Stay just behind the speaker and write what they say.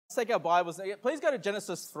Let's take our Bibles. Please go to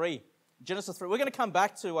Genesis 3. Genesis 3. We're going to come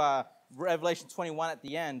back to Revelation 21 at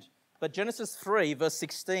the end. But Genesis 3, verse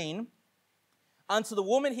 16. Unto the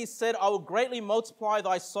woman he said, I will greatly multiply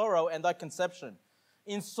thy sorrow and thy conception.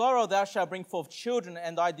 In sorrow thou shalt bring forth children,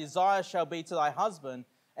 and thy desire shall be to thy husband,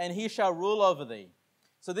 and he shall rule over thee.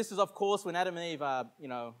 So this is, of course, when Adam and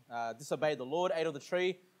Eve, disobeyed the Lord, ate of the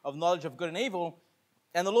tree of knowledge of good and evil,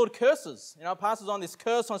 and the Lord curses. Passes on this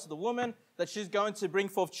curse onto the woman that she's going to bring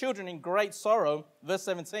forth children in great sorrow. Verse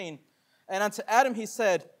 17. And unto Adam he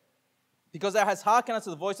said, because thou hast hearkened unto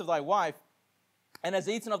the voice of thy wife, and hast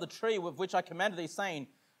eaten of the tree with which I commanded thee, saying,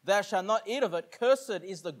 Thou shalt not eat of it. Cursed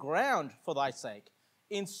is the ground for thy sake.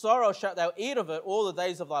 In sorrow shalt thou eat of it all the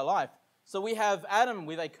days of thy life. So we have Adam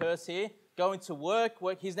with a curse here, going to work.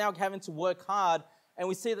 He's now having to work hard. And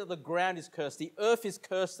we see that the ground is cursed. The earth is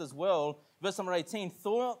cursed as well. Verse number 18,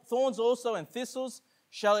 Thorns also and thistles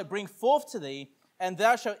shall it bring forth to thee, and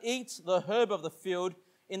thou shalt eat the herb of the field.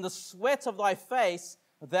 In the sweat of thy face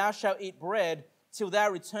thou shalt eat bread, till thou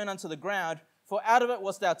return unto the ground. For out of it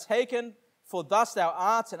wast thou taken, for dust thou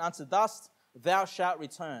art, and unto dust thou shalt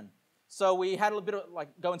return. So we had a little bit of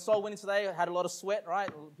going soul winning today. Had a lot of sweat, right?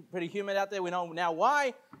 Pretty humid out there. We know now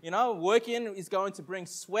why. Working is going to bring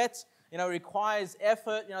sweat. Requires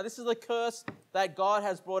effort. This is the curse that God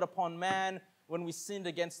has brought upon man when we sinned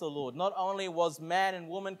against the Lord. Not only was man and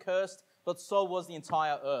woman cursed, but so was the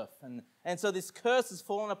entire earth. And so this curse has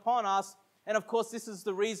fallen upon us. And of course, this is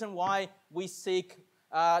the reason why we seek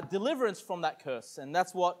deliverance from that curse. And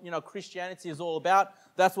that's what, Christianity is all about.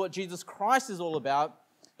 That's what Jesus Christ is all about.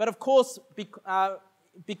 But of course,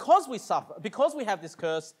 because we suffer, because we have this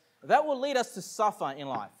curse, that will lead us to suffer in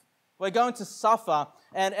life. We're going to suffer.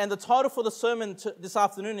 And the title for the sermon this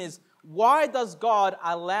afternoon is, why does God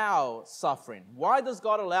allow suffering? Why does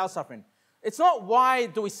God allow suffering? It's not why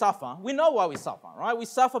do we suffer. We know why we suffer, right? We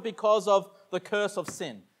suffer because of the curse of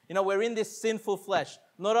sin. We're in this sinful flesh.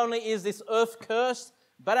 Not only is this earth cursed,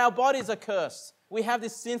 but our bodies are cursed. We have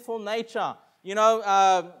this sinful nature.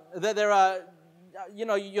 That there are,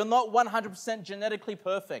 you're not 100% genetically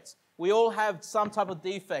perfect. We all have some type of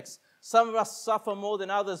defects. Some of us suffer more than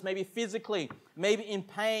others, maybe physically, maybe in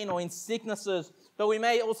pain or in sicknesses, but we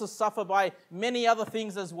may also suffer by many other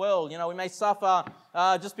things as well. We may suffer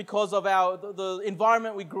just because of the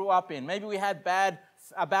environment we grew up in. Maybe we had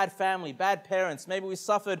a bad family, bad parents. Maybe we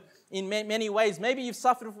suffered in many ways. Maybe you've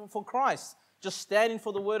suffered for Christ, just standing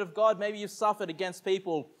for the Word of God. Maybe you've suffered against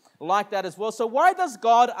people like that as well. So why does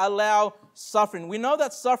God allow suffering? We know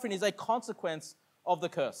that suffering is a consequence of the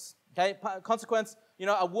curse. Okay, consequence,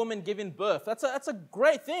 a woman giving birth. That's a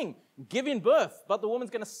great thing, giving birth. But the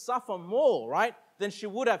woman's going to suffer more, right, than she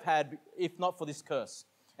would have had if not for this curse.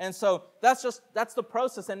 And so that's the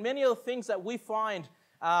process. And many of the things that we find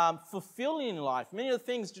fulfilling in life, many of the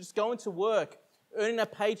things just going to work, earning a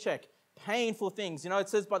paycheck, painful things. It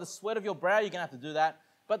says by the sweat of your brow you're going to have to do that.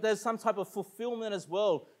 But there's some type of fulfillment as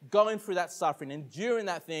well, going through that suffering, enduring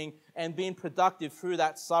that thing, and being productive through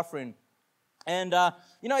that suffering. And,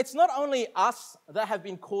 it's not only us that have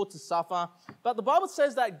been called to suffer, but the Bible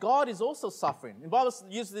says that God is also suffering. The Bible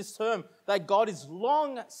uses this term that God is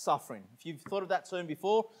long-suffering. If you've thought of that term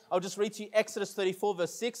before, I'll just read to you Exodus 34,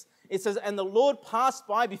 verse 6. It says, And the Lord passed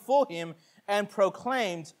by before him and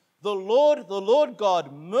proclaimed, the Lord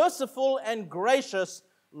God, merciful and gracious,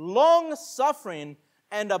 long-suffering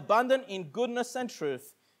and abundant in goodness and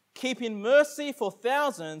truth, keeping mercy for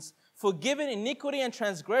thousands, forgiving iniquity and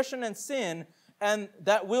transgression and sin, and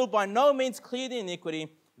that will by no means clear the iniquity,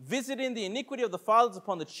 visiting the iniquity of the fathers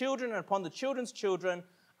upon the children and upon the children's children,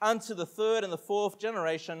 unto the third and the fourth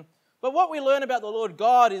generation. But what we learn about the Lord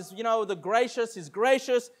God is, He's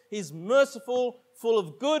gracious, He's merciful, full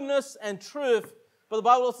of goodness and truth. But the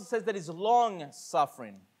Bible also says that He's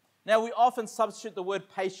long-suffering. Now, we often substitute the word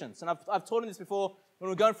patience. And I've taught you this before when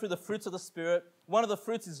we're going through the fruits of the Spirit. One of the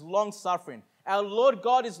fruits is long-suffering. Our Lord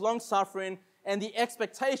God is long-suffering, and the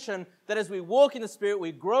expectation that as we walk in the Spirit,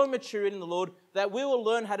 we grow in maturity in the Lord, that we will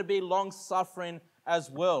learn how to be long-suffering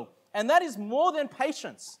as well. And that is more than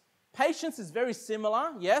patience. Patience is very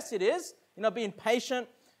similar. Yes, it is. Being patient.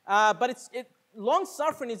 But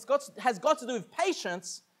long-suffering has got to do with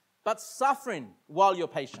patience, but suffering while you're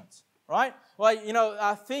patient. Right?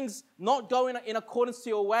 Well, things not going in accordance to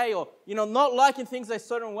your way, or, not liking things a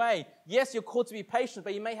certain way. Yes, you're called to be patient,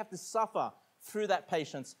 but you may have to suffer through that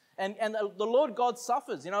patience. And the Lord God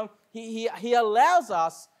suffers. He allows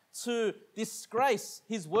us to disgrace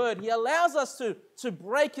His word. He allows us to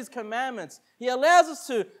break His commandments. He allows us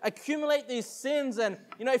to accumulate these sins. And,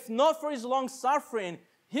 if not for His long suffering,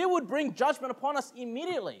 He would bring judgment upon us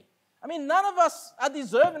immediately. I mean, none of us are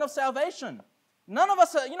deserving of salvation. None of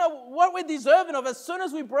us are, what we're deserving of as soon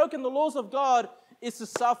as we've broken the laws of God is to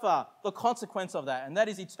suffer the consequence of that, and that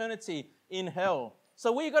is eternity in hell.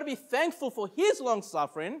 So we've got to be thankful for His long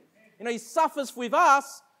suffering. He suffers with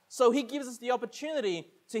us, so He gives us the opportunity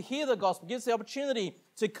to hear the gospel, gives us the opportunity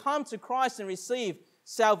to come to Christ and receive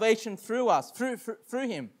salvation through us, through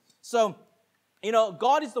Him. So,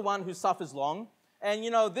 God is the one who suffers long, and,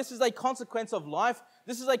 this is a consequence of life.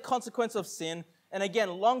 This is a consequence of sin. And again,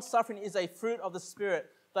 long suffering is a fruit of the Spirit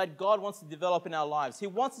that God wants to develop in our lives. He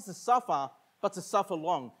wants us to suffer, but to suffer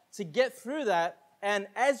long, to get through that. And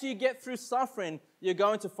as you get through suffering, you're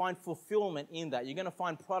going to find fulfillment in that. You're going to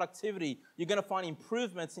find productivity. You're going to find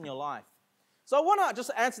improvements in your life. So I want to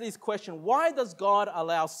just answer this question. Why does God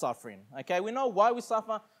allow suffering? Okay, we know why we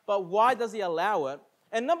suffer, but why does He allow it?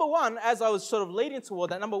 And number one, as I was sort of leading toward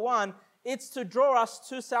that, number one, it's to draw us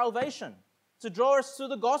to salvation, to draw us to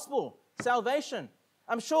the gospel, salvation.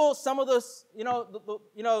 I'm sure some of this,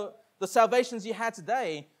 the salvations you had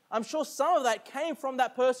today, I'm sure some of that came from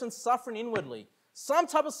that person suffering inwardly. Some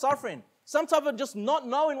type of suffering, some type of just not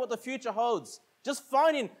knowing what the future holds. Just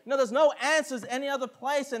finding, there's no answers any other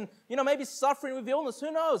place, and, maybe suffering with illness,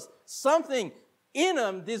 who knows? Something in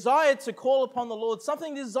them desired to call upon the Lord.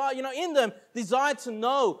 Something in them desired to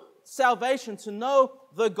know salvation, to know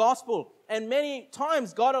the gospel. And many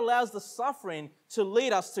times God allows the suffering to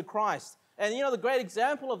lead us to Christ. And the great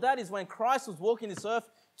example of that is when Christ was walking this earth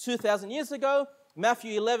 2,000 years ago.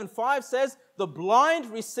 Matthew 11:5 says, the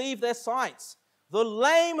blind receive their sight, the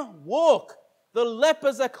lame walk, the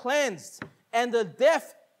lepers are cleansed, and the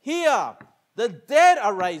deaf hear, the dead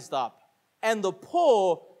are raised up, and the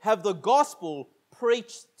poor have the gospel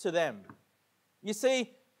preached to them. You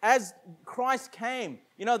see, as Christ came,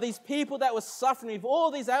 these people that were suffering with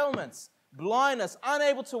all these ailments, blindness,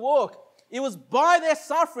 unable to walk, it was by their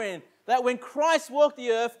suffering that when Christ walked the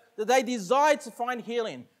earth, that they desired to find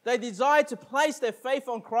healing. They desired to place their faith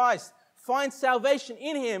on Christ, find salvation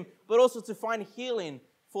in Him, but also to find healing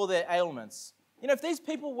for their ailments. If these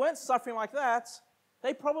people weren't suffering like that,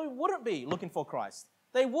 they probably wouldn't be looking for Christ.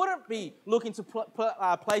 They wouldn't be looking to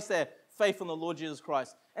place their faith on the Lord Jesus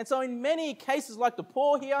Christ. And so in many cases like the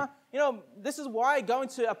poor here, this is why going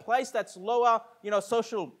to a place that's lower,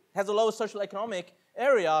 has a lower social economic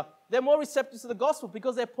area, they're more receptive to the gospel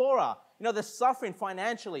because they're poorer. They're suffering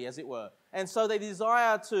financially, as it were. And so they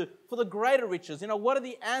desire for the greater riches. What are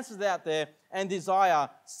the answers out there? And desire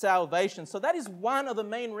salvation. So that is one of the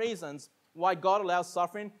main reasons why God allows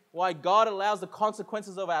suffering, why God allows the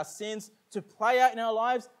consequences of our sins to play out in our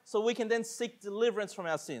lives, so we can then seek deliverance from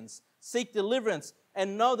our sins. Seek deliverance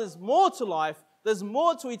and know there's more to life, there's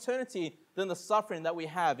more to eternity than the suffering that we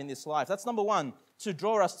have in this life. That's number one, to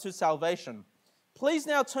draw us to salvation. Please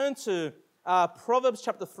now turn to Proverbs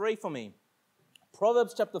chapter 3 for me.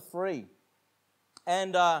 Proverbs chapter 3.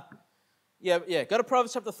 And go to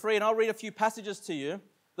Proverbs chapter 3 and I'll read a few passages to you.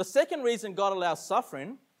 The second reason God allows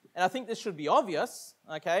suffering, and I think this should be obvious,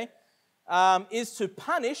 okay, is to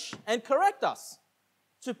punish and correct us.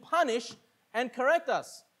 To punish and correct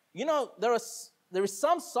us. There is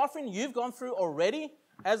some suffering you've gone through already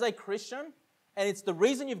as a Christian, and it's the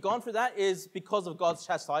reason you've gone through that is because of God's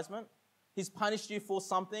chastisement. He's punished you for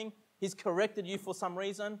something. He's corrected you for some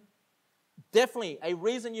reason. Definitely, a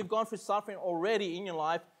reason you've gone through suffering already in your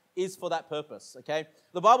life is for that purpose, okay?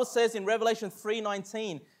 The Bible says in Revelation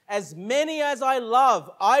 3:19, as many as I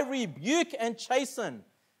love, I rebuke and chasten.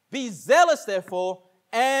 Be zealous, therefore,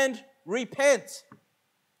 and repent.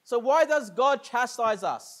 So why does God chastise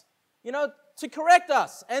us? To correct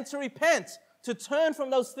us and to repent, to turn from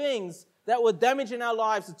those things that were damaging our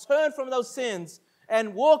lives, to turn from those sins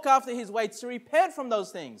and walk after His way, to repent from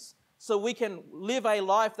those things so we can live a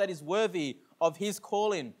life that is worthy of His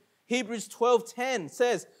calling. Hebrews 12:10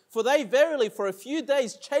 says, for they verily for a few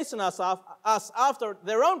days chasten us after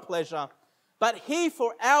their own pleasure, but He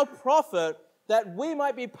for our profit, that we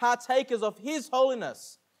might be partakers of His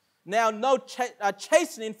holiness. Now no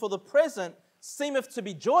chastening for the present seemeth to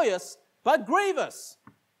be joyous, but grievous.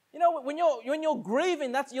 When you're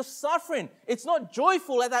grieving, you're suffering. It's not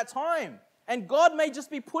joyful at that time. And God may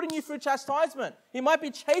just be putting you through chastisement. He might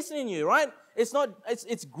be chastening you, right?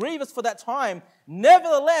 It's grievous for that time.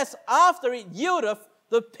 Nevertheless, after it yieldeth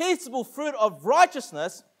the peaceable fruit of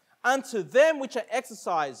righteousness unto them which are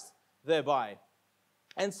exercised thereby.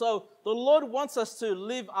 And so the Lord wants us to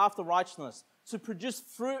live after righteousness, to produce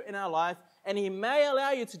fruit in our life, and He may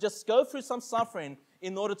allow you to just go through some suffering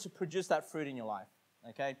in order to produce that fruit in your life,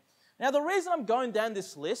 okay? Now, the reason I'm going down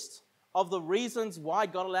this list of the reasons why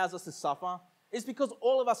God allows us to suffer is because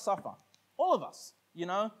all of us suffer. All of us,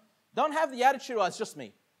 Don't have the attitude, it's just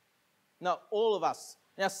me. No, all of us.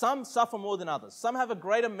 Now, some suffer more than others. Some have a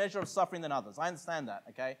greater measure of suffering than others. I understand that,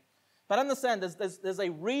 okay? But understand, there's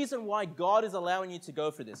a reason why God is allowing you to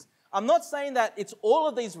go through this. I'm not saying that it's all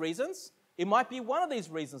of these reasons. It might be one of these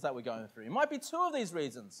reasons that we're going through. It might be two of these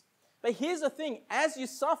reasons. But here's the thing. As you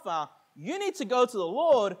suffer, you need to go to the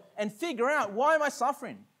Lord and figure out, why am I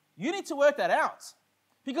suffering? You need to work that out.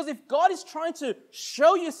 Because if God is trying to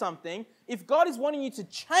show you something, if God is wanting you to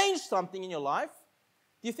change something in your life,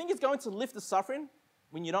 do you think it's going to lift the suffering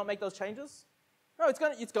when you don't make those changes? No, it's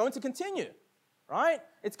going to continue, right?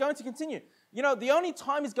 It's going to continue. You know, the only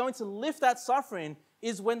time He's going to lift that suffering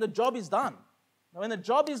is when the job is done. When the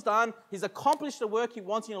job is done, He's accomplished the work He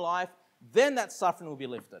wants in your life, then that suffering will be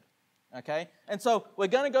lifted, okay? And so we're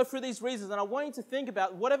going to go through these reasons, and I want you to think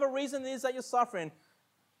about whatever reason it is that you're suffering,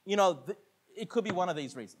 you know, it could be one of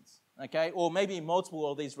these reasons, okay? Or maybe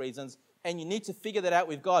multiple of these reasons, and you need to figure that out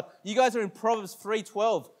with God. You guys are in Proverbs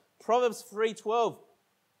 3:12. Proverbs 3:12.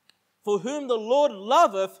 For whom the Lord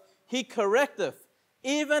loveth, He correcteth,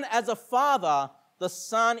 even as a father the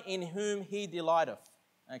son in whom He delighteth.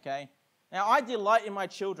 Okay? Now, I delight in my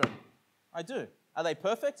children. I do. Are they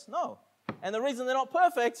perfect? No. And the reason they're not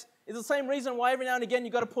perfect is the same reason why every now and again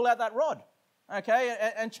you've got to pull out that rod,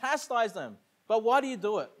 okay, and chastise them. But why do you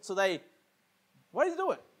do it? Why do you do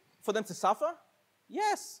it? For them to suffer?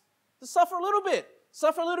 Yes. To suffer a little bit.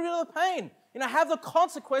 Suffer a little bit of the pain. You know, have the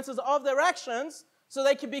consequences of their actions so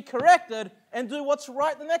they can be corrected and do what's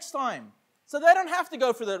right the next time. So they don't have to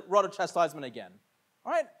go through the rod of chastisement again.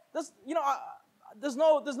 All right? There's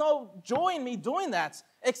no joy in me doing that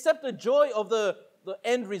except the joy of the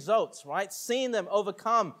end results, right? Seeing them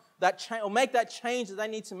overcome that change or make that change that they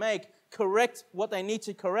need to make, correct what they need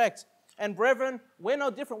to correct. And brethren, we're no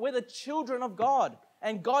different. We're the children of God.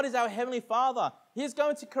 And God is our Heavenly Father. He's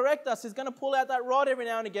going to correct us. He's going to pull out that rod every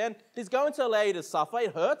now and again. He's going to allow you to suffer.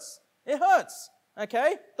 It hurts. It hurts.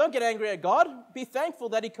 Okay? Don't get angry at God. Be thankful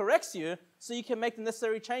that He corrects you so you can make the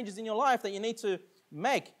necessary changes in your life that you need to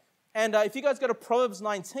make. And if you guys go to Proverbs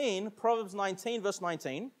 19, verse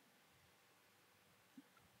 19.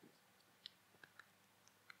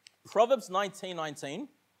 Proverbs 19:19.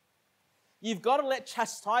 You've got to let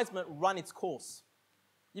chastisement run its course.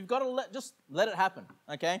 You've got to just let it happen,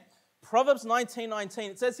 okay? Proverbs 19:19,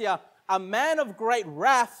 it says here, a man of great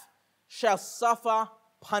wrath shall suffer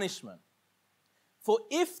punishment. For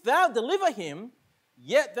if thou deliver him,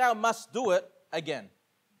 yet thou must do it again.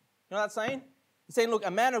 You know what that's saying? He's saying, look,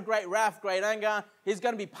 a man of great wrath, great anger, he's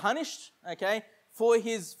going to be punished, okay, for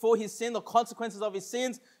his sin, the consequences of his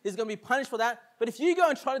sins. He's going to be punished for that. But if you go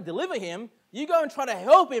and try to deliver him, you go and try to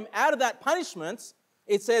help him out of that punishment,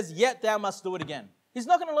 it says, yet thou must do it again. He's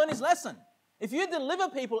not going to learn his lesson. If you deliver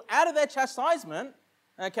people out of their chastisement,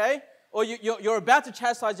 okay, or you're about to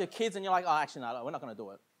chastise your kids and you're like, oh, actually, no, we're not going to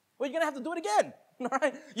do it. Well, you're going to have to do it again, all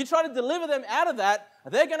right? You try to deliver them out of that,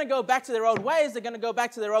 they're going to go back to their old ways, they're going to go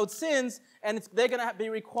back to their old sins, and they're going to be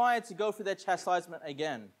required to go through their chastisement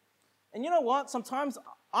again. And you know what? Sometimes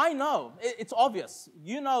I know, it's obvious.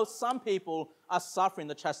 You know some people are suffering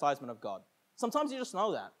the chastisement of God. Sometimes you just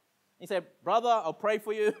know that. You say, brother, I'll pray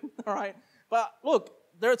for you, all right? But look,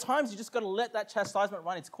 there are times you just got to let that chastisement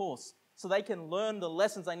run its course so they can learn the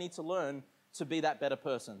lessons they need to learn to be that better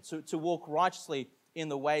person, to walk righteously in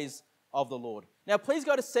the ways of the Lord. Now, please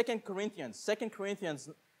go to 2 Corinthians chapter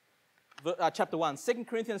 1. 2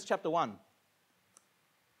 Corinthians chapter 1.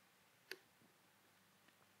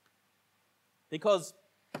 Because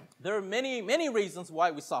there are many, many reasons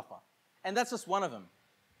why we suffer. And that's just one of them.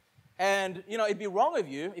 And, you know, it'd be wrong of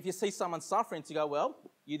you if you see someone suffering to go, well,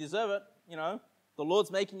 you deserve it. You know, the Lord's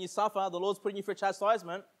making you suffer. The Lord's putting you through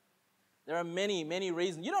chastisement. There are many, many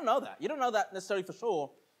reasons. You don't know that. You don't know that necessarily for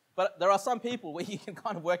sure. But there are some people where you can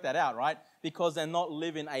kind of work that out, right? Because they're not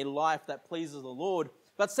living a life that pleases the Lord.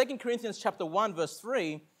 But 2 Corinthians chapter 1, verse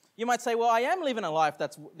 3, you might say, well, I am living a life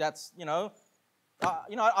that's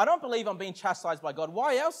I don't believe I'm being chastised by God.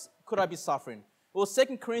 Why else could I be suffering? Well,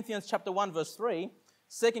 2 Corinthians chapter 1, verse 3,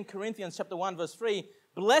 2 Corinthians chapter 1, verse 3,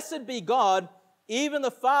 blessed be God, even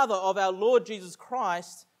the Father of our Lord Jesus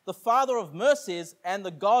Christ, the Father of mercies and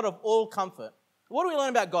the God of all comfort. What do we learn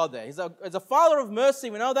about God there? He's a Father of mercy.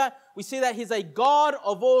 We know that. We see that He's a God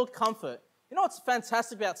of all comfort. You know what's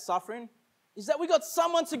fantastic about suffering? Is that we got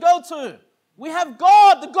someone to go to. We have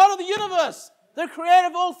God, the God of the universe, the creator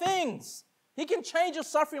of all things. He can change your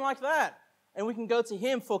suffering like that. And we can go to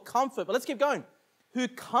Him for comfort. But let's keep going. Who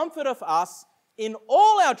comforteth us in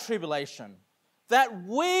all our tribulation, that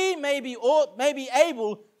we may be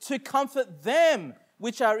able to comfort them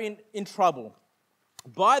which are in trouble,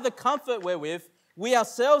 by the comfort wherewith we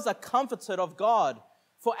ourselves are comforted of God.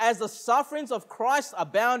 For as the sufferings of Christ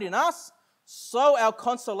abound in us, so our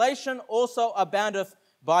consolation also aboundeth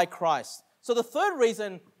by Christ. So the third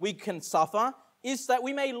reason we can suffer is that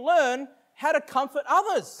we may learn how to comfort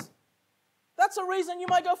others. That's a reason you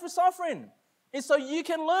might go through suffering. Is so you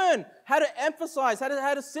can learn how to emphasize, how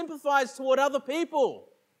to sympathize toward other people.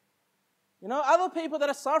 Other people that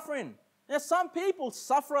are suffering. Some people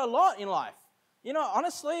suffer a lot in life.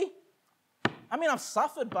 Honestly, I've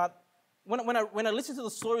suffered, but when I listen to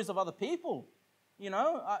the stories of other people,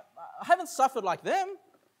 I haven't suffered like them.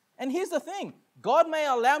 And here's the thing. God may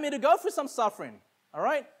allow me to go through some suffering, all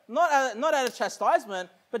right? Not out of chastisement,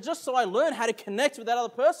 but just so I learn how to connect with that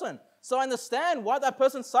other person, so I understand why that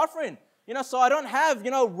person's suffering. So I don't have,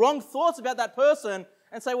 wrong thoughts about that person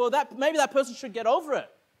and say, well, maybe that person should get over it.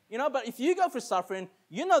 But if you go through suffering,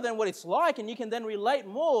 you know then what it's like, and you can then relate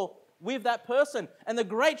more with that person. And the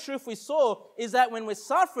great truth we saw is that when we're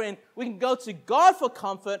suffering, we can go to God for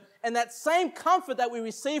comfort, and that same comfort that we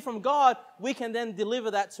receive from God, we can then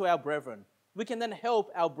deliver that to our brethren. We can then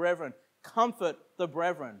help our brethren, comfort the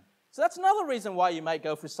brethren. So that's another reason why you may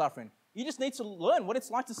go through suffering. You just need to learn what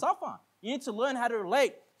it's like to suffer. You need to learn how to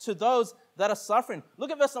relate to those that are suffering.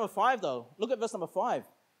 Look at verse number 5, though. Look at verse number 5.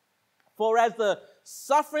 For as the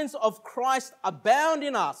sufferings of Christ abound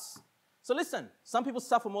in us. So listen, some people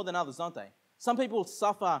suffer more than others, don't they? Some people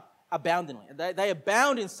suffer aboundingly. They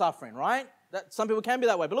abound in suffering, right? Some people can be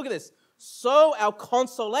that way. But look at this. So our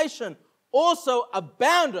consolation also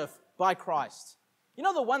aboundeth by Christ.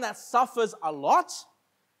 The one that suffers a lot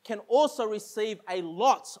can also receive a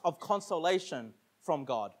lot of consolation from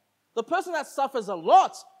God. The person that suffers a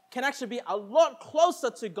lot can actually be a lot closer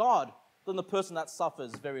to God than the person that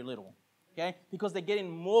suffers very little. Okay? Because they're getting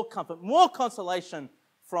more comfort, more consolation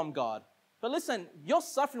from God. But listen, your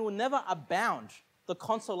suffering will never abound the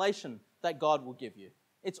consolation that God will give you.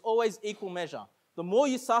 It's always equal measure. The more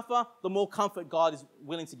you suffer, the more comfort God is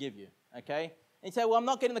willing to give you. Okay? And you say, well, I'm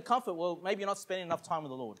not getting the comfort. Well, maybe you're not spending enough time with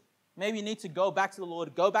the Lord. Maybe you need to go back to the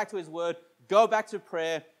Lord, go back to His Word, go back to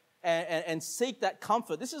prayer, and seek that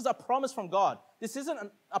comfort. This is a promise from God. This isn't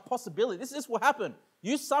a possibility. This is what happened.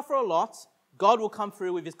 You suffer a lot, God will come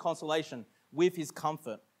through with His consolation, with His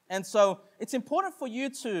comfort. And so it's important for you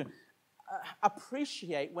to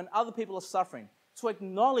appreciate when other people are suffering, to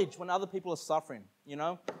acknowledge when other people are suffering,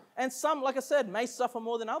 And some, like I said, may suffer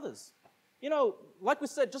more than others. Like we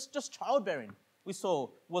said, just childbearing, we saw,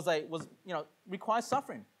 requires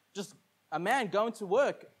suffering. Just a man going to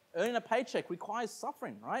work, earning a paycheck requires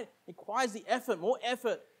suffering, right? It requires the effort, more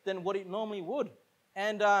effort than what it normally would.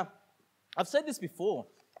 And I've said this before,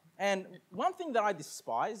 and one thing that I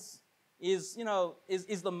despise is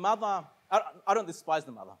the mother. I don't despise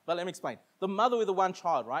the mother, but let me explain. The mother with the one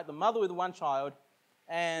child, right? The mother with the one child,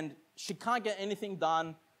 and she can't get anything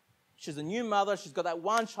done. She's a new mother. She's got that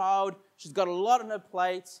one child. She's got a lot on her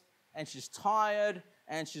plate, and she's tired,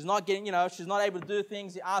 and she's not getting, she's not able to do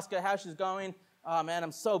things. You ask her how she's going. Oh, man,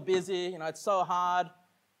 I'm so busy. It's so hard.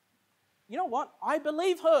 You know what? I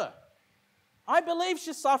believe her. I believe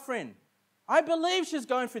she's suffering. I believe she's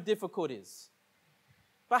going through difficulties.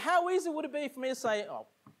 But how easy would it be for me to say, oh,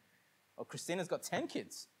 Christina's got 10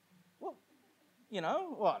 kids. Well,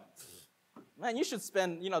 what? Man, you should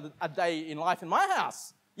spend, a day in life in my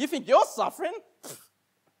house. You think you're suffering?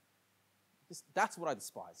 That's what I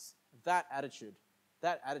despise. That attitude.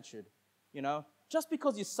 Just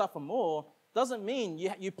because you suffer more doesn't mean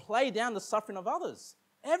you play down the suffering of others.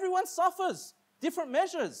 Everyone suffers, different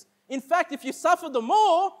measures. In fact, if you suffer the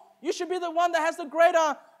more, you should be the one that has the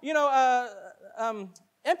greater,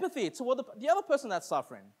 empathy toward the other person that's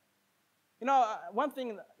suffering. One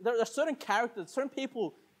thing, there are certain characters, certain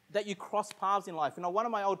people that you cross paths in life. One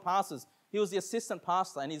of my old pastors, he was the assistant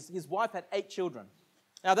pastor, and his wife had 8 children.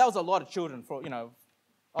 Now, that was a lot of children for,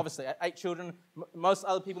 obviously 8 children. Most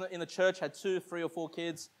other people in the church had 2, 3, or 4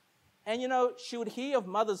 kids. And, she would hear of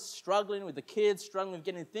mothers struggling with the kids, struggling with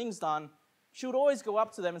getting things done. She would always go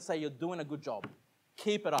up to them and say, you're doing a good job.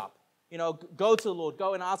 Keep it up. Go to the Lord.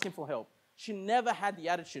 Go and ask Him for help. She never had the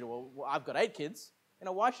attitude, well, I've got 8 kids.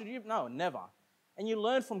 Why should you? No, never. And you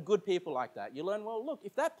learn from good people like that. You learn, well, look,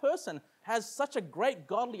 if that person has such a great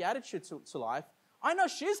godly attitude to life, I know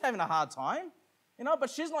she's having a hard time, but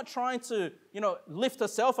she's not trying to, lift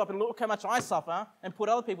herself up and look how much I suffer and put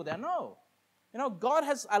other people down. No. God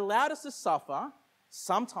has allowed us to suffer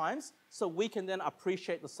sometimes so we can then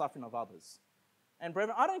appreciate the suffering of others. And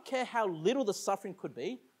brethren, I don't care how little the suffering could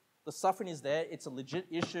be. The suffering is there. It's a legit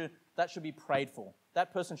issue that should be prayed for.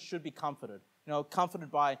 That person should be comforted. Comforted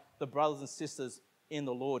by the brothers and sisters in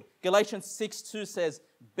the Lord. Galatians 6:2 says,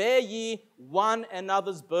 bear ye one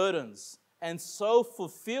another's burdens, and so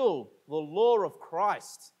fulfill the law of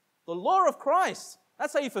Christ. The law of Christ.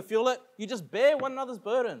 That's how you fulfill it. You just bear one another's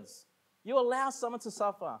burdens. You allow someone to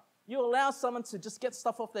suffer. You allow someone to just get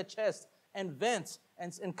stuff off their chest and vent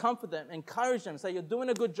and comfort them, encourage them, say, you're doing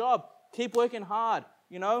a good job, keep working hard,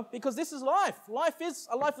 because this is life. Life is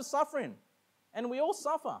a life of suffering. And we all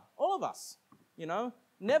suffer, all of us,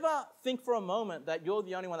 Never think for a moment that you're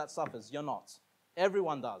the only one that suffers. You're not.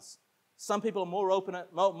 Everyone does. Some people are more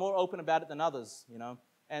open about it than others,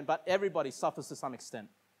 but everybody suffers to some extent.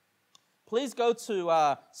 Please go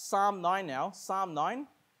to Psalm 9 now. Psalm 9,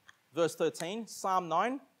 verse 13. Psalm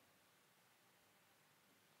 9.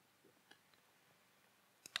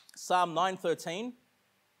 Psalm 9:13.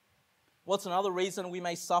 What's another reason we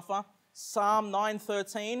may suffer? Psalm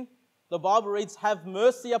 9:13. The Bible reads, have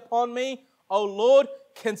mercy upon me, O Lord,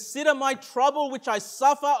 consider my trouble which I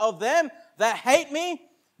suffer of them that hate me.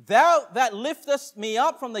 Thou that liftest me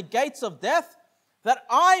up from the gates of death, that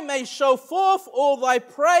I may show forth all thy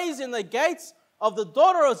praise in the gates of the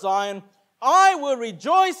daughter of Zion. I will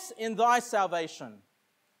rejoice in thy salvation.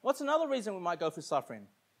 What's another reason we might go through suffering?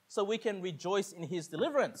 So we can rejoice in his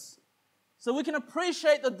deliverance. So we can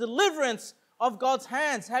appreciate the deliverance of God's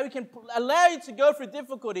hands, how he can allow you to go through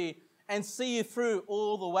difficulty and see you through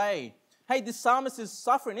all the way. Hey, this psalmist is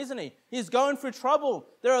suffering, isn't he? He's going through trouble.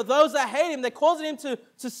 There are those that hate him. They're causing him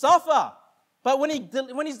to suffer. But when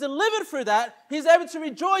he's delivered through that, he's able to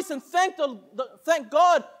rejoice and thank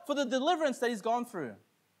God for the deliverance that he's gone through.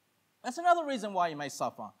 That's another reason why you may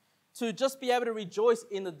suffer. To just be able to rejoice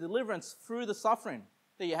in the deliverance through the suffering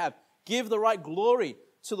that you have. Give the right glory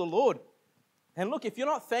to the Lord. And look, if you're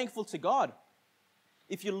not thankful to God,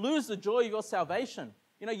 if you lose the joy of your salvation,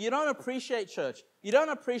 you don't appreciate church. You don't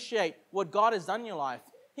appreciate what God has done in your life.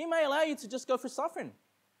 He may allow you to just go through suffering.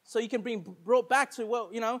 So you can be brought back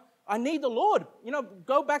to, I need the Lord.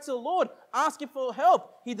 Go back to the Lord. Ask him for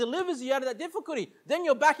help. He delivers you out of that difficulty. Then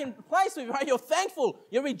you're back in place with, right? You're thankful.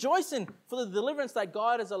 You're rejoicing for the deliverance that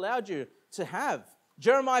God has allowed you to have.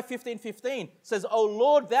 Jeremiah 15:15 says, O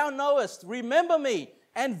Lord, thou knowest, remember me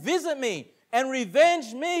and visit me and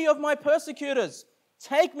revenge me of my persecutors.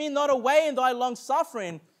 Take me not away in thy long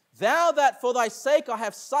suffering, thou that for thy sake I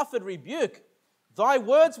have suffered rebuke. Thy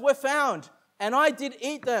words were found, and I did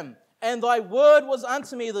eat them, and thy word was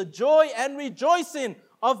unto me the joy and rejoicing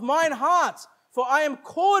of mine heart. For I am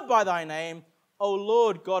called by thy name, O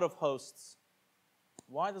Lord God of hosts.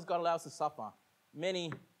 Why does God allow us to suffer?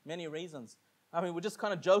 Many, many reasons. We're just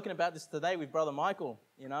kind of joking about this today with Brother Michael,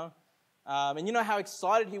 and you know how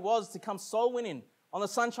excited he was to come soul winning on the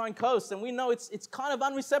Sunshine Coast, and we know it's kind of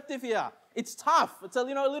unreceptive here. It's tough. It's a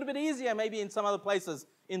little bit easier maybe in some other places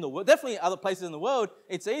in the world. Definitely other places in the world,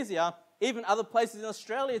 it's easier. Even other places in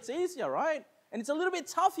Australia, it's easier, right? And it's a little bit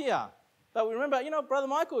tough here. But we remember, Brother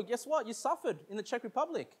Michael, guess what? You suffered in the Czech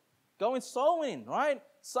Republic. Going soul winning, right?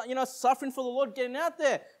 So, suffering for the Lord, getting out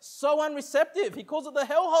there. So unreceptive. He calls it the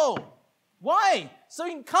hellhole. Why? So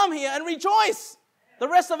he can come here and rejoice. The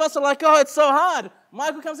rest of us are like, oh, it's so hard.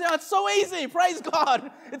 Michael comes here, oh, it's so easy. Praise God.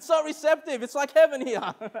 It's so receptive. It's like heaven here.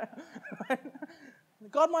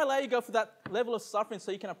 God might allow you to go for that level of suffering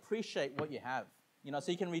so you can appreciate what you have.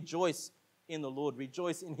 So you can rejoice in the Lord.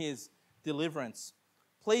 Rejoice in his deliverance.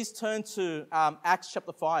 Please turn to Acts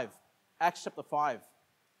chapter 5. Acts chapter 5.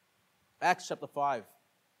 Acts chapter 5.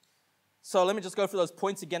 So let me just go through those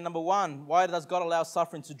points again. Number 1, why does God allow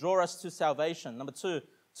suffering? To draw us to salvation. Number 2,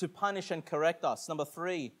 to punish and correct us. Number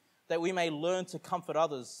 3, that we may learn to comfort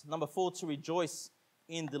others. Number 4, to rejoice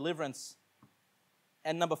in deliverance.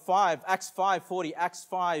 And number 5, Acts 5:40. Acts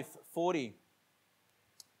 5:40.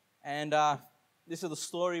 And this is the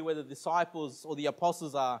story where the disciples or the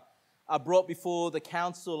apostles are brought before the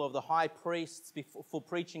council of the high priests for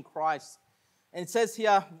preaching Christ. And it says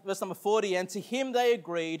here, verse number 40, and to him they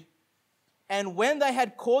agreed. And when they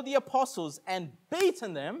had called the apostles and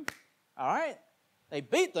beaten them, all right, they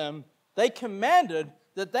beat them, they commanded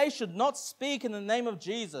that they should not speak in the name of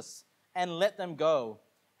Jesus and let them go.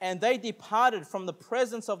 And they departed from the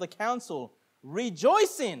presence of the council,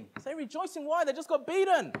 rejoicing. Say rejoicing, why? They just got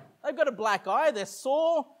beaten. They've got a black eye, they're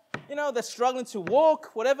sore, they're struggling to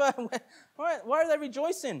walk, whatever. Why are they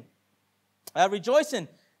rejoicing? Rejoicing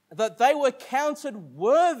that they were counted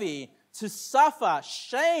worthy to suffer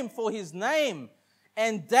shame for his name.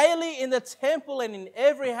 And daily in the temple and in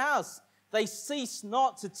every house, they cease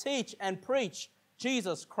not to teach and preach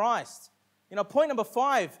Jesus Christ. Point number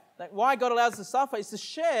 5, that why God allows us to suffer is to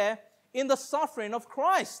share in the suffering of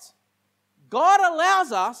Christ. God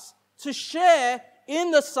allows us to share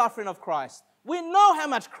in the suffering of Christ. We know how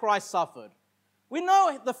much Christ suffered. We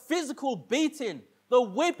know the physical beating, the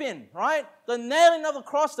whipping, right? The nailing of the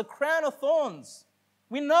cross, the crown of thorns.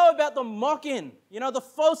 We know about the mocking, the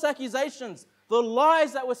false accusations, the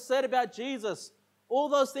lies that were said about Jesus, all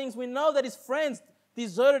those things. We know that his friends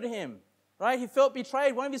deserted him, right? He felt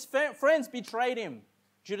betrayed. One of his friends betrayed him,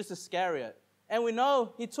 Judas Iscariot. And we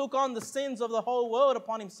know he took on the sins of the whole world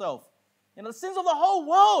upon himself. The sins of the whole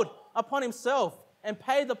world upon himself, and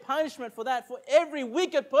paid the punishment for that, for every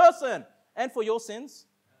wicked person, and for your sins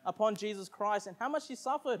upon Jesus Christ. And how much he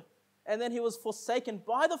suffered. And then he was forsaken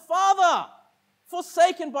by the Father.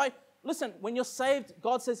 Forsaken by... Listen, when you're saved,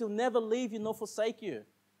 God says he'll never leave you nor forsake you.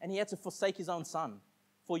 And he had to forsake his own son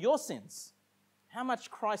for your sins. How much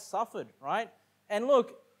Christ suffered, right? And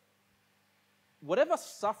look, whatever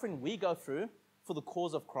suffering we go through for the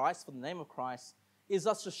cause of Christ, for the name of Christ, is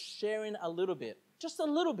us just sharing a little bit, just a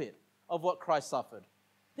little bit of what Christ suffered.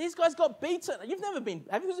 These guys got beaten. You've never been,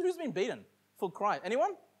 who's been beaten for Christ?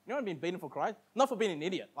 Anyone? Anyone been beaten for Christ? Not for being an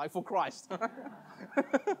idiot, like for Christ.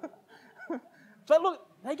 But look,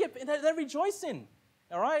 they're rejoicing,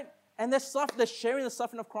 all right? And they're sharing the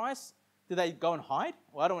suffering of Christ. Do they go and hide?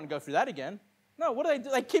 Well, I don't want to go through that again. No, what do?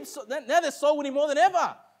 They keep, now they're soul winning more than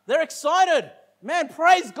ever. They're excited. Man,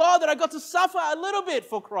 praise God that I got to suffer a little bit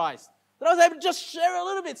for Christ. That I was able to just share a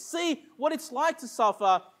little bit, see what it's like to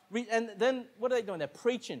suffer. And then what are they doing? They're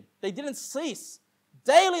preaching. They didn't cease.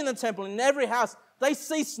 Daily in the temple, in every house, they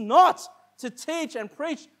ceased not to teach and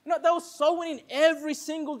preach. They were soul winning every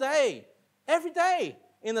single day. Every day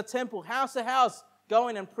in the temple, house to house,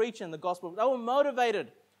 going and preaching the gospel. They were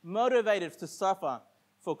motivated to suffer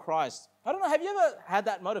for Christ. I don't know, have you ever had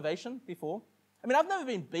that motivation before? I mean, I've never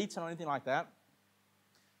been beaten or anything like that.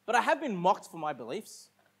 But I have been mocked for my beliefs.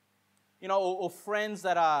 Or friends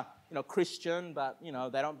that are, Christian, but,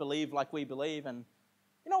 they don't believe like we believe. And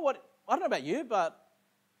you know what? I don't know about you, but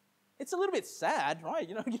it's a little bit sad, right?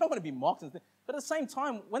 You don't want to be mocked. But at the same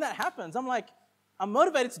time, when that happens, I'm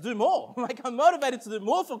motivated to do more. I'm motivated to do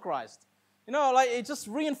more for Christ. It just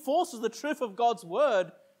reinforces the truth of God's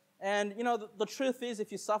word. And, the truth is,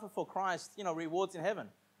 if you suffer for Christ, rewards in heaven.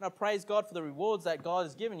 Praise God for the rewards that God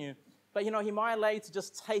has given you. But, he might allow you to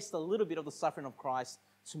just taste a little bit of the suffering of Christ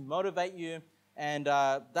to motivate you. And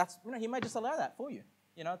he may just allow that for you,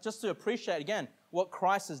 just to appreciate, again, what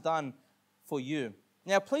Christ has done for you.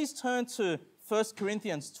 Now, please turn to 1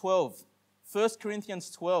 Corinthians 12. 1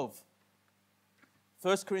 Corinthians 12.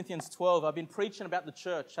 1 Corinthians 12. I've been preaching about the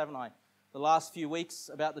church, haven't I? The last few weeks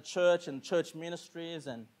about the church and church ministries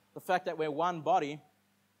and the fact that we're one body.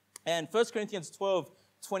 And 1 Corinthians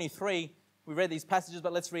 12:23, we read these passages,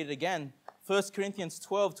 but let's read it again. 1 Corinthians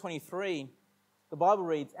 12:23. The Bible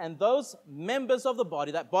reads, "And those members of the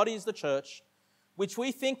body," that body is the church, "which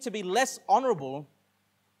we think to be less honorable,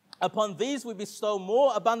 upon these we bestow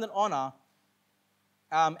more abundant honor,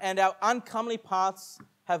 and our uncomely parts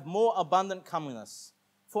have more abundant comeliness.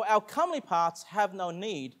 For our comely parts have no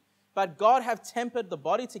need, but God hath tempered the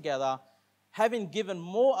body together, having given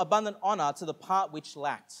more abundant honor to the part which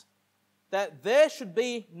lacked, that there should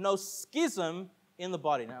be no schism in the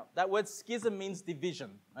body." Now, that word schism means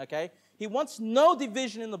division, okay? He wants no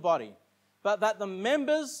division in the body, but that the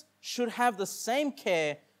members should have the same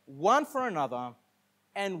care one for another,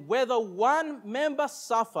 and whether one member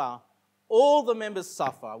suffer, all the members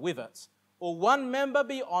suffer with it, or one member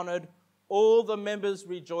be honored, all the members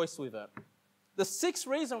rejoice with it. The sixth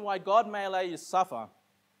reason why God may allow you to suffer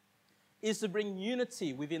is to bring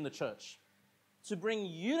unity within the church, to bring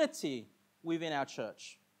unity within our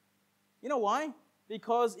church. You know why?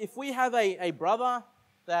 Because if we have a brother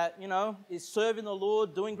that, is serving the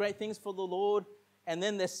Lord, doing great things for the Lord, and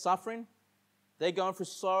then they're suffering, they're going through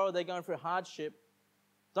sorrow, they're going through hardship,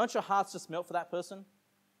 don't your hearts just melt for that person?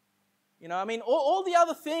 All the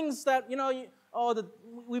other things that,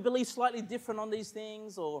 we believe slightly different on these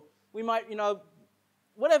things, or we might,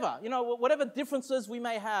 whatever differences we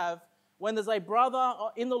may have, when there's a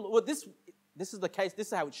brother in the Lord, this is the case, this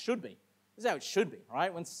is how it should be. This is how it should be,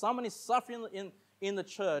 right? When someone is suffering in the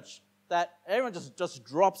church, that everyone just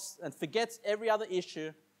drops and forgets every other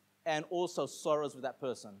issue and also sorrows with that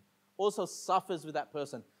person, also suffers with that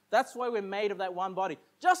person. That's why we're made of that one body.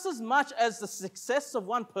 Just as much as the success of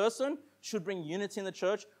one person should bring unity in the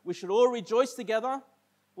church, we should all rejoice together.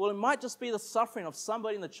 Well, it might just be the suffering of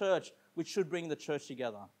somebody in the church which should bring the church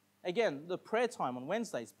together. Again, the prayer time on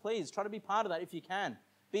Wednesdays, please try to be part of that if you can.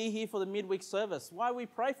 Be here for the midweek service. Why we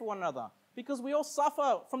pray for one another? Because we all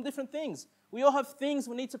suffer from different things. We all have things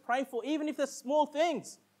we need to pray for, even if they're small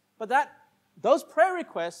things. But those prayer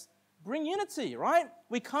requests bring unity, right?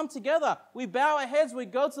 We come together, we bow our heads, we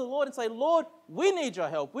go to the Lord and say, "Lord, we need your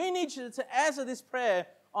help. We need you to answer this prayer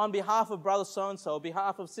on behalf of brother so-and-so, on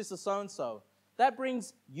behalf of sister so-and-so." That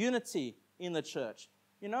brings unity in the church.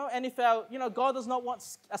 And if God does not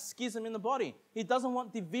want a schism in the body. He doesn't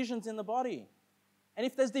want divisions in the body. And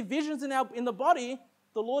if there's divisions in the body,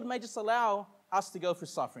 the Lord may just allow us to go through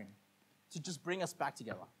suffering to just bring us back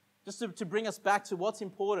together, just to bring us back to what's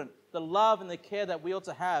important, the love and the care that we ought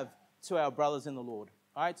to have to our brothers in the Lord,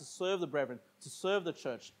 all right, to serve the brethren, to serve the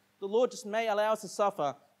church. The Lord just may allow us to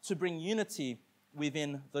suffer to bring unity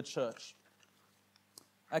within the church.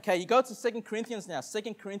 Okay, you go to 2 Corinthians now,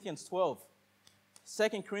 2 Corinthians 12.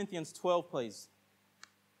 2 Corinthians 12, please.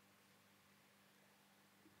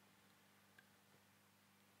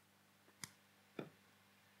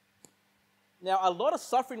 Now, a lot of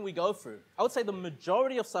suffering we go through, I would say the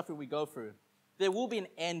majority of suffering we go through, there will be an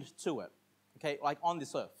end to it, okay, like on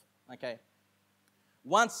this earth, okay?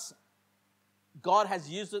 Once God has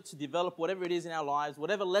used it to develop whatever it is in our lives,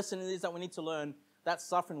 whatever lesson it is that we need to learn, that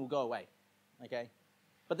suffering will go away, okay?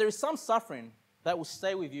 But there is some suffering that will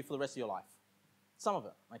stay with you for the rest of your life. Some of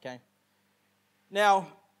it, okay? Now,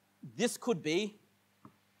 this could be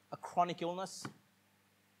a chronic illness.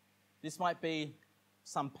 This might be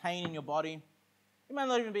some pain in your body. It might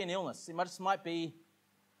not even be an illness. It just might be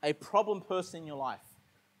a problem person in your life.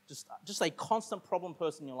 Just a constant problem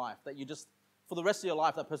person in your life that you just, for the rest of your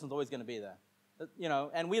life, that person's always going to be there. You know,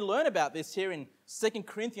 and we learn about this here in 2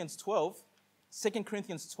 Corinthians 12. 2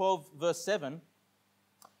 Corinthians 12, verse 7.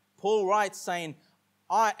 Paul writes saying,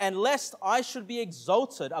 and lest I should be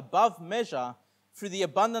exalted above measure through the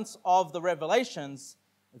abundance of the revelations,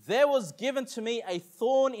 there was given to me a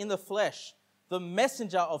thorn in the flesh, the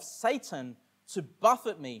messenger of Satan, to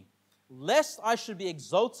buffet me, lest I should be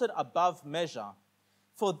exalted above measure.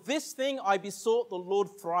 For this thing I besought the Lord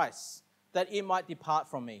thrice, that it might depart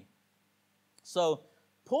from me. So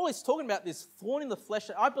Paul is talking about this thorn in the flesh.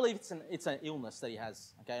 I believe it's an illness that he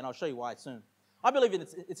has, okay, and I'll show you why soon. I believe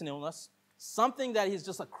it's an illness, something that is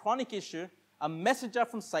just a chronic issue, a messenger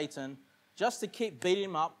from Satan, just to keep beating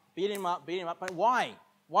him up. But why?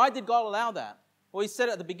 Why did God allow that? Well, he said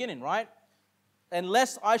it at the beginning, right?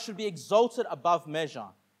 Unless I should be exalted above measure.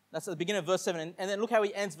 That's at the beginning of verse 7. And then look how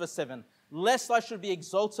he ends verse 7. Lest I should be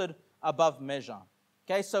exalted above measure.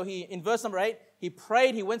 Okay, so in verse number 8, he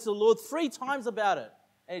prayed, he went to the Lord 3 times about it.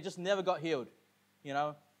 And he just never got healed, you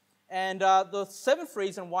know. And the 7th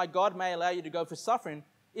reason why God may allow you to go through suffering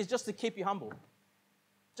is just to keep you humble.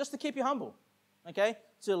 Just to keep you humble, okay?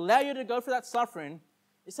 To allow you to go through that suffering.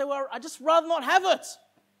 You say, well, I'd just rather not have it.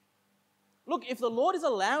 Look, if the Lord is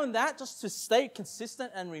allowing that just to stay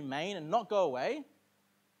consistent and remain and not go away,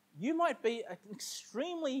 you might be an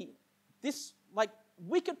extremely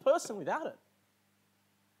wicked person without it.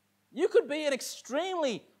 You could be an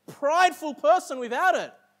extremely prideful person without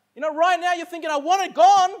it. You know, right now you're thinking, I want it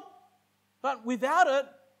gone, but without it,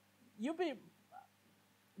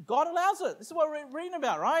 God allows it. This is what we're reading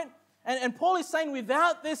about, right? And Paul is saying,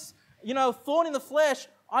 without this, thorn in the flesh,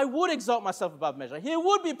 I would exalt myself above measure. He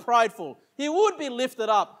would be prideful. He would be lifted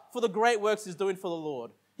up for the great works he's doing for the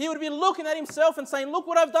Lord. He would be looking at himself and saying, look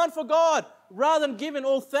what I've done for God, rather than giving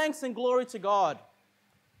all thanks and glory to God.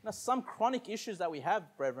 Now, some chronic issues that we have,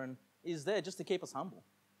 brethren, is there just to keep us humble.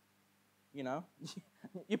 You know,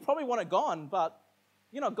 you probably want it gone, but,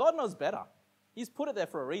 God knows better. He's put it there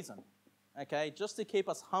for a reason, okay? Just to keep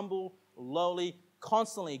us humble, lowly,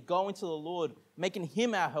 constantly going to the Lord, making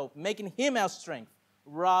Him our help, making Him our strength,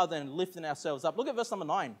 rather than lifting ourselves up. Look at verse number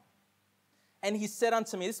 9. And he said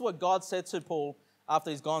unto me, this is what God said to Paul after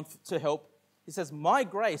he's gone to help. He says, my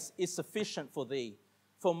grace is sufficient for thee,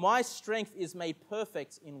 for my strength is made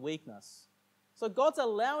perfect in weakness. So God's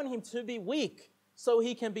allowing him to be weak so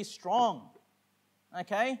he can be strong,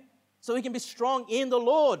 okay? So he can be strong in the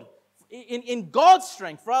Lord, in God's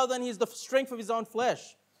strength, rather than the strength of his own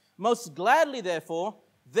flesh. Most gladly, therefore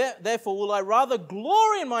will I rather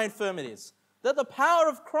glory in my infirmities, that the power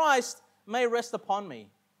of Christ may rest upon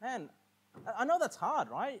me. Man, I know that's hard,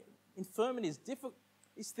 right? Infirmities, difficult,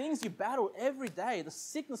 these things you battle every day, the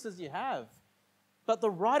sicknesses you have. But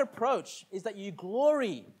the right approach is that you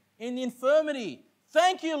glory in the infirmity.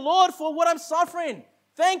 Thank you, Lord, for what I'm suffering.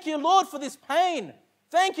 Thank you, Lord, for this pain.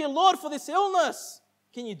 Thank you, Lord, for this illness.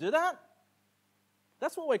 Can you do that?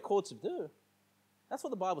 That's what we're called to do. That's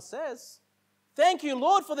what the Bible says. Thank you,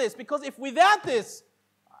 Lord, for this, because if without this,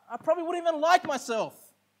 I probably wouldn't even like myself.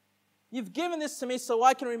 You've given this to me so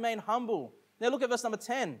I can remain humble. Now look at verse number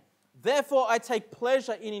 10. Therefore I take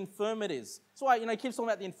pleasure in infirmities. That's why, he keeps talking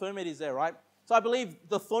about the infirmities there, right? So I believe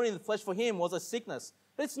the thorn in the flesh for him was a sickness.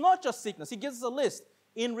 But it's not just sickness. He gives us a list.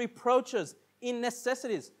 In reproaches, in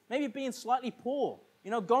necessities, maybe being slightly poor,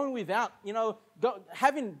 going without,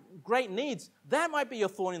 having great needs. That might be your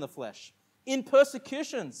thorn in the flesh. In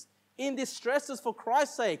persecutions, in distresses for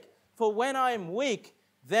Christ's sake. For when I am weak,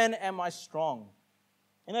 then am I strong.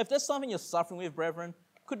 If there's something you're suffering with, brethren,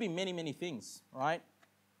 it could be many, many things, right?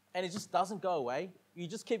 and it just doesn't go away, you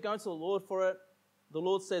just keep going to the Lord for it, the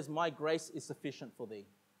Lord says, my grace is sufficient for thee.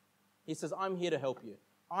 He says, I'm here to help you.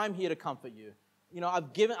 I'm here to comfort you.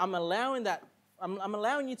 I'm allowing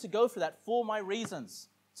you to go through that for my reasons,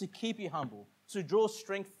 to keep you humble, to draw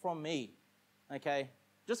strength from me. Okay?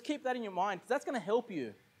 Just keep that in your mind, because that's going to help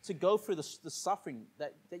you to go through the suffering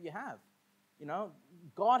that you have.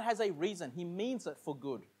 God has a reason. He means it for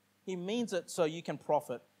good. He means it so you can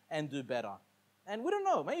profit and do better. And we don't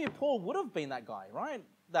know, maybe Paul would have been that guy, right?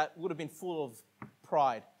 That would have been full of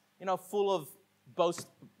pride, full of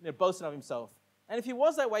boasting of himself. And if he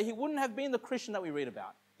was that way, he wouldn't have been the Christian that we read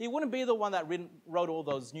about. He wouldn't be the one that wrote all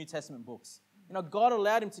those New Testament books. God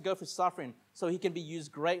allowed him to go through suffering so he can be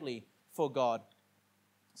used greatly for God.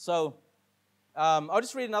 So, I'll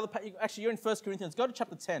just read another passage. Actually, you're in 1 Corinthians. Go to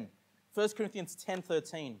chapter 10. 1 Corinthians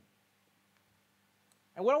 10:13.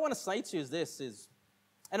 And what I want to say to you is this,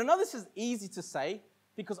 and I know this is easy to say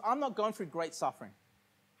because I'm not going through great suffering.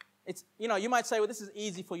 It's, you might say, well, this is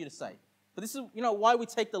easy for you to say. But this is, why we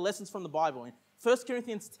take the lessons from the Bible. In 1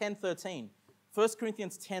 Corinthians 10:13. 1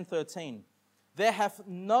 Corinthians 10:13. There hath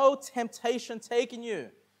no temptation taken you,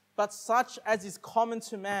 but such as is common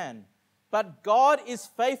to man. But God is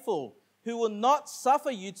faithful, who will not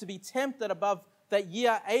suffer you to be tempted above that ye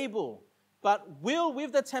are able, but will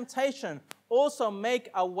with the temptation also make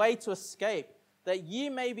a way to escape, that ye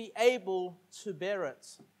may be able to bear it.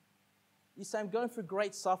 You say, I'm going through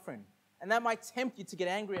great suffering. And that might tempt you to get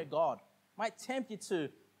angry at God. Might tempt you to,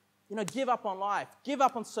 give up on life, give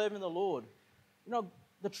up on serving the Lord.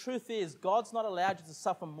 The truth is, God's not allowed you to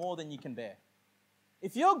suffer more than you can bear.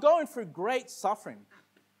 If you're going through great suffering,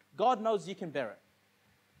 God knows you can bear it.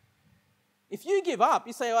 If you give up,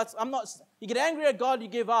 you say, you get angry at God, you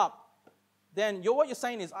give up, then what you're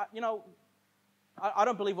saying is, I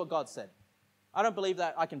don't believe what God said. I don't believe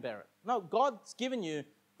that I can bear it. No, God's given you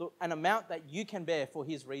an amount that you can bear for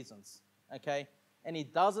His reasons, okay? And He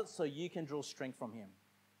does it so you can draw strength from Him.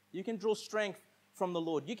 You can draw strength from the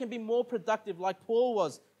Lord. You can be more productive like Paul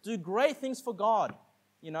was. Do great things for God,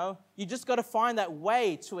 You just got to find that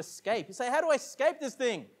way to escape. You say, how do I escape this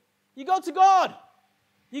thing? You go to God.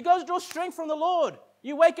 You go to draw strength from the Lord.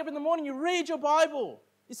 You wake up in the morning, you read your Bible.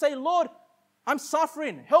 You say, Lord, I'm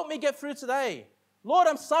suffering. Help me get through today. Lord,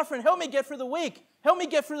 I'm suffering. Help me get through the week. Help me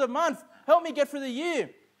get through the month. Help me get through the year.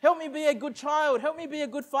 Help me be a good child. Help me be a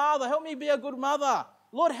good father. Help me be a good mother.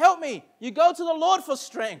 Lord, help me. You go to the Lord for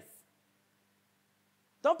strength.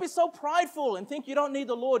 Don't be so prideful and think you don't need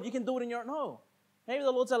the Lord. You can do it in your own. No. Maybe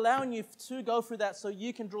the Lord's allowing you to go through that so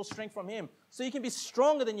you can draw strength from Him. So you can be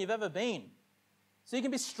stronger than you've ever been. So you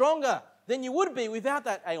can be stronger than you would be without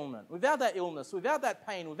that ailment, without that illness, without that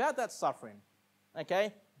pain, without that suffering.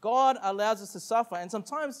 Okay? God allows us to suffer, and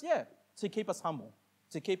sometimes, to keep us humble.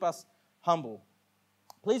 To keep us humble.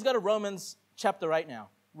 Please go to Romans chapter 8 now.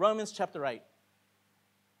 Romans chapter 8.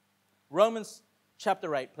 Romans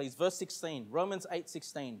chapter 8, please. Verse 16. Romans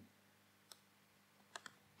 8:16.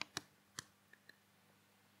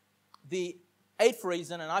 The eighth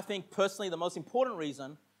reason, and I think personally the most important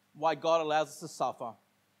reason why God allows us to suffer.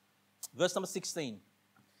 Verse number 16.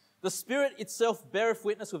 The Spirit itself beareth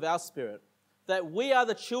witness with our spirit that we are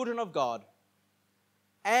the children of God.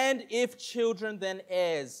 And if children, then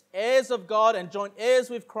heirs, heirs of God and joint heirs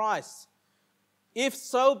with Christ. If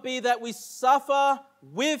so be that we suffer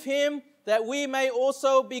with Him, that we may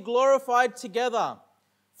also be glorified together.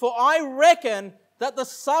 For I reckon that the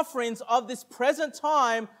sufferings of this present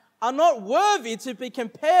time are not worthy to be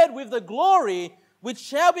compared with the glory which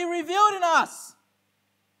shall be revealed in us.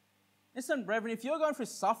 Listen, brethren, if you're going through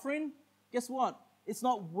suffering, guess what? It's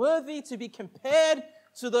not worthy to be compared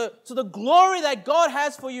to the glory that God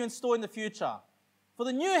has for you in store in the future. For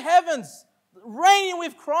the new heavens, reigning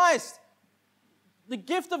with Christ, the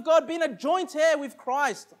gift of God, being a joint heir with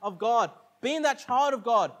Christ of God, being that child of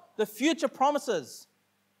God, the future promises.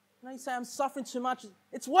 You say, I'm suffering too much.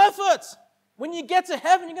 It's worth it. When you get to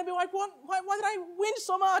heaven, you're going to be like, what? Why did I win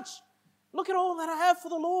so much? Look at all that I have for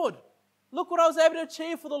the Lord. Look what I was able to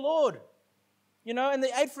achieve for the Lord. And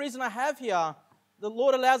the eighth reason I have here, the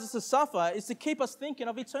Lord allows us to suffer, is to keep us thinking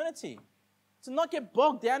of eternity. To not get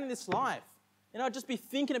bogged down in this life. Just be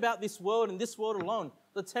thinking about this world and this world alone,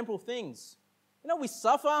 the temporal things. We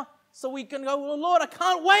suffer so we can go, well, Lord, I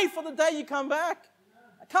can't wait for the day you come back.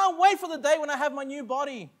 I can't wait for the day when I have my new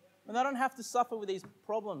body and I don't have to suffer with these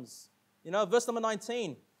problems. Verse number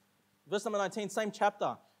 19. Verse number 19, same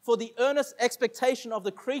chapter. For the earnest expectation of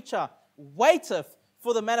the creature waiteth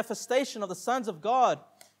for the manifestation of the sons of God.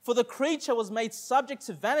 For the creature was made subject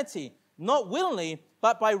to vanity, not willingly,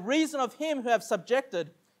 but by reason of Him who have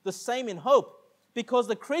subjected the same in hope, because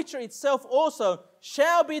the creature itself also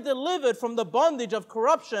shall be delivered from the bondage of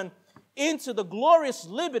corruption into the glorious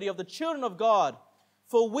liberty of the children of God.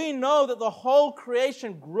 For we know that the whole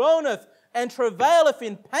creation groaneth and travaileth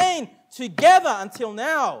in pain together until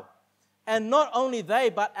now. And not only they,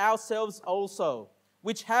 but ourselves also,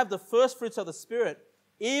 which have the first fruits of the Spirit,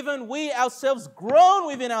 even we ourselves groan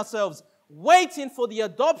within ourselves, waiting for the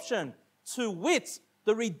adoption, to wit,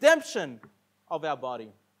 the redemption of our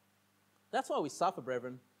body. That's why we suffer,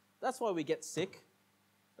 brethren. That's why we get sick.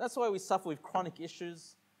 That's why we suffer with chronic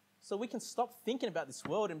issues. So we can stop thinking about this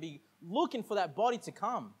world and be looking for that body to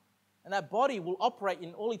come. And that body will operate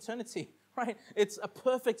in all eternity, right? It's a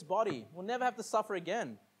perfect body. We'll never have to suffer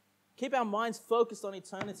again. Keep our minds focused on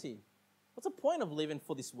eternity. What's the point of living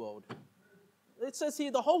for this world? It says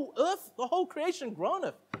here, the whole earth, the whole creation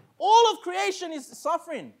groaneth. All of creation is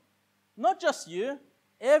suffering. Not just you.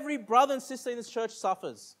 Every brother and sister in this church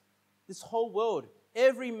suffers. This whole world.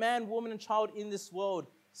 Every man, woman, and child in this world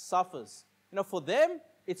suffers. For them,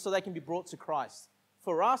 it's so they can be brought to Christ.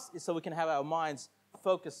 For us, it's so we can have our minds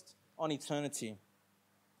focused on eternity.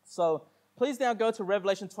 So, please now go to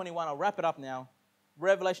Revelation 21. I'll wrap it up now.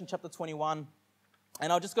 Revelation chapter 21.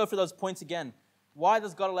 And I'll just go through those points again. Why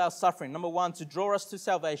does God allow suffering? Number 1, to draw us to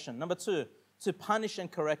salvation. Number 2, to punish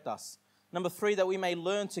and correct us. Number 3, that we may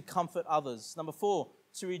learn to comfort others. Number 4,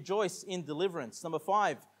 to rejoice in deliverance. Number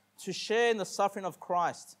 5, to share in the suffering of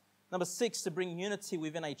Christ. Number 6, to bring unity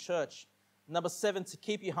within a church. Number 7, to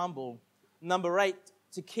keep you humble. Number 8,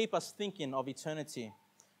 to keep us thinking of eternity.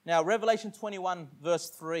 Now, Revelation 21, verse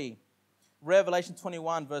 3. Revelation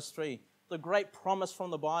 21, verse 3. The great promise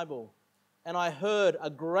from the Bible. And I heard a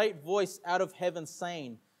great voice out of heaven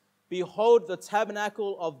saying, Behold, the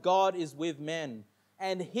tabernacle of God is with men,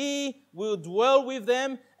 and he will dwell with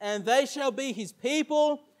them, and they shall be his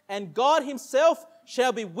people, and God himself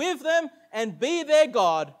shall be with them and be their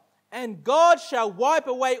God. And God shall wipe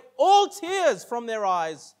away all tears from their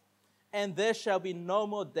eyes, and there shall be no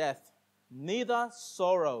more death, neither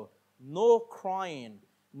sorrow nor crying,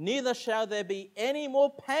 neither shall there be any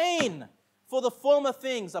more pain, for the former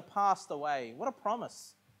things are passed away. What a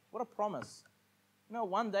promise. What a promise.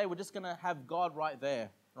 One day we're just going to have God right there,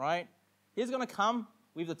 right? He's going to come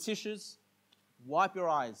with the tissues, wipe your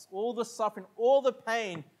eyes. All the suffering, all the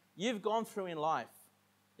pain you've gone through in life,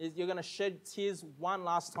 you're going to shed tears one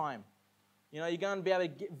last time. You're going to be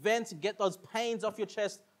able to get those pains off your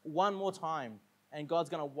chest one more time. And God's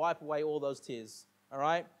going to wipe away all those tears, all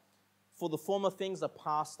right? For the former things are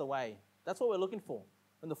passed away. That's what we're looking for.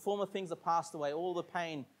 When the former things are passed away, all the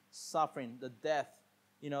pain, suffering, the death,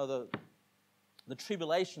 the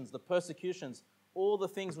tribulations, the persecutions, all the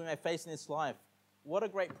things we may face in this life. What a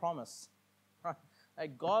great promise. Right?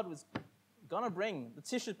 That God was going to bring the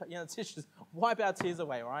tissues, wipe our tears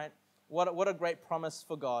away, right? What a great promise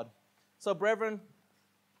for God. So, brethren,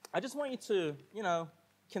 I just want you to,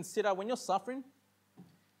 consider when you're suffering,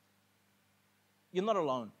 you're not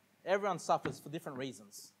alone. Everyone suffers for different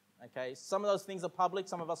reasons. Okay, some of those things are public.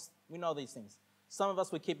 Some of us, we know these things. Some of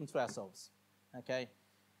us, we keep them to ourselves. Okay,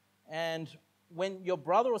 and when your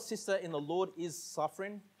brother or sister in the Lord is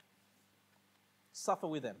suffering, suffer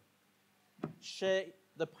with them. Share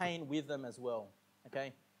the pain with them as well.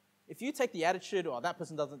 Okay, if you take the attitude, that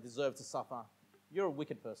person doesn't deserve to suffer, you're a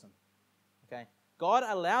wicked person. Okay, God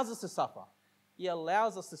allows us to suffer. He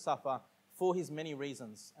allows us to suffer for his many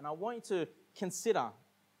reasons. And I want you to consider,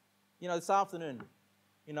 this afternoon,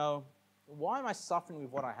 why am I suffering with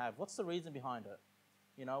what I have? What's the reason behind it?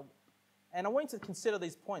 And I want you to consider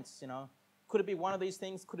these points, Could it be one of these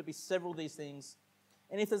things? Could it be several of these things?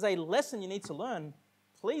 And if there's a lesson you need to learn,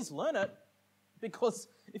 please learn it. Because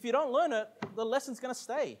if you don't learn it, the lesson's going to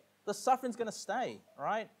stay. The suffering's going to stay,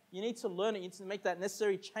 right? You need to learn it. You need to make that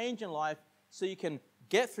necessary change in life so you can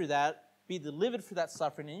get through that, be delivered through that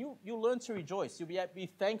suffering, and you'll learn to rejoice. You'll be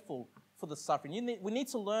thankful for the suffering. We need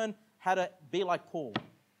to learn how to be like Paul.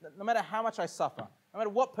 No matter how much I suffer, no matter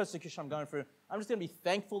what persecution I'm going through, I'm just going to be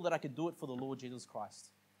thankful that I could do it for the Lord Jesus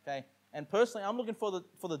Christ. Okay? And personally, I'm looking for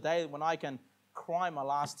the day when I can cry my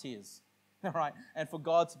last tears. All right? And for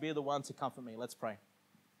God to be the one to comfort me. Let's pray.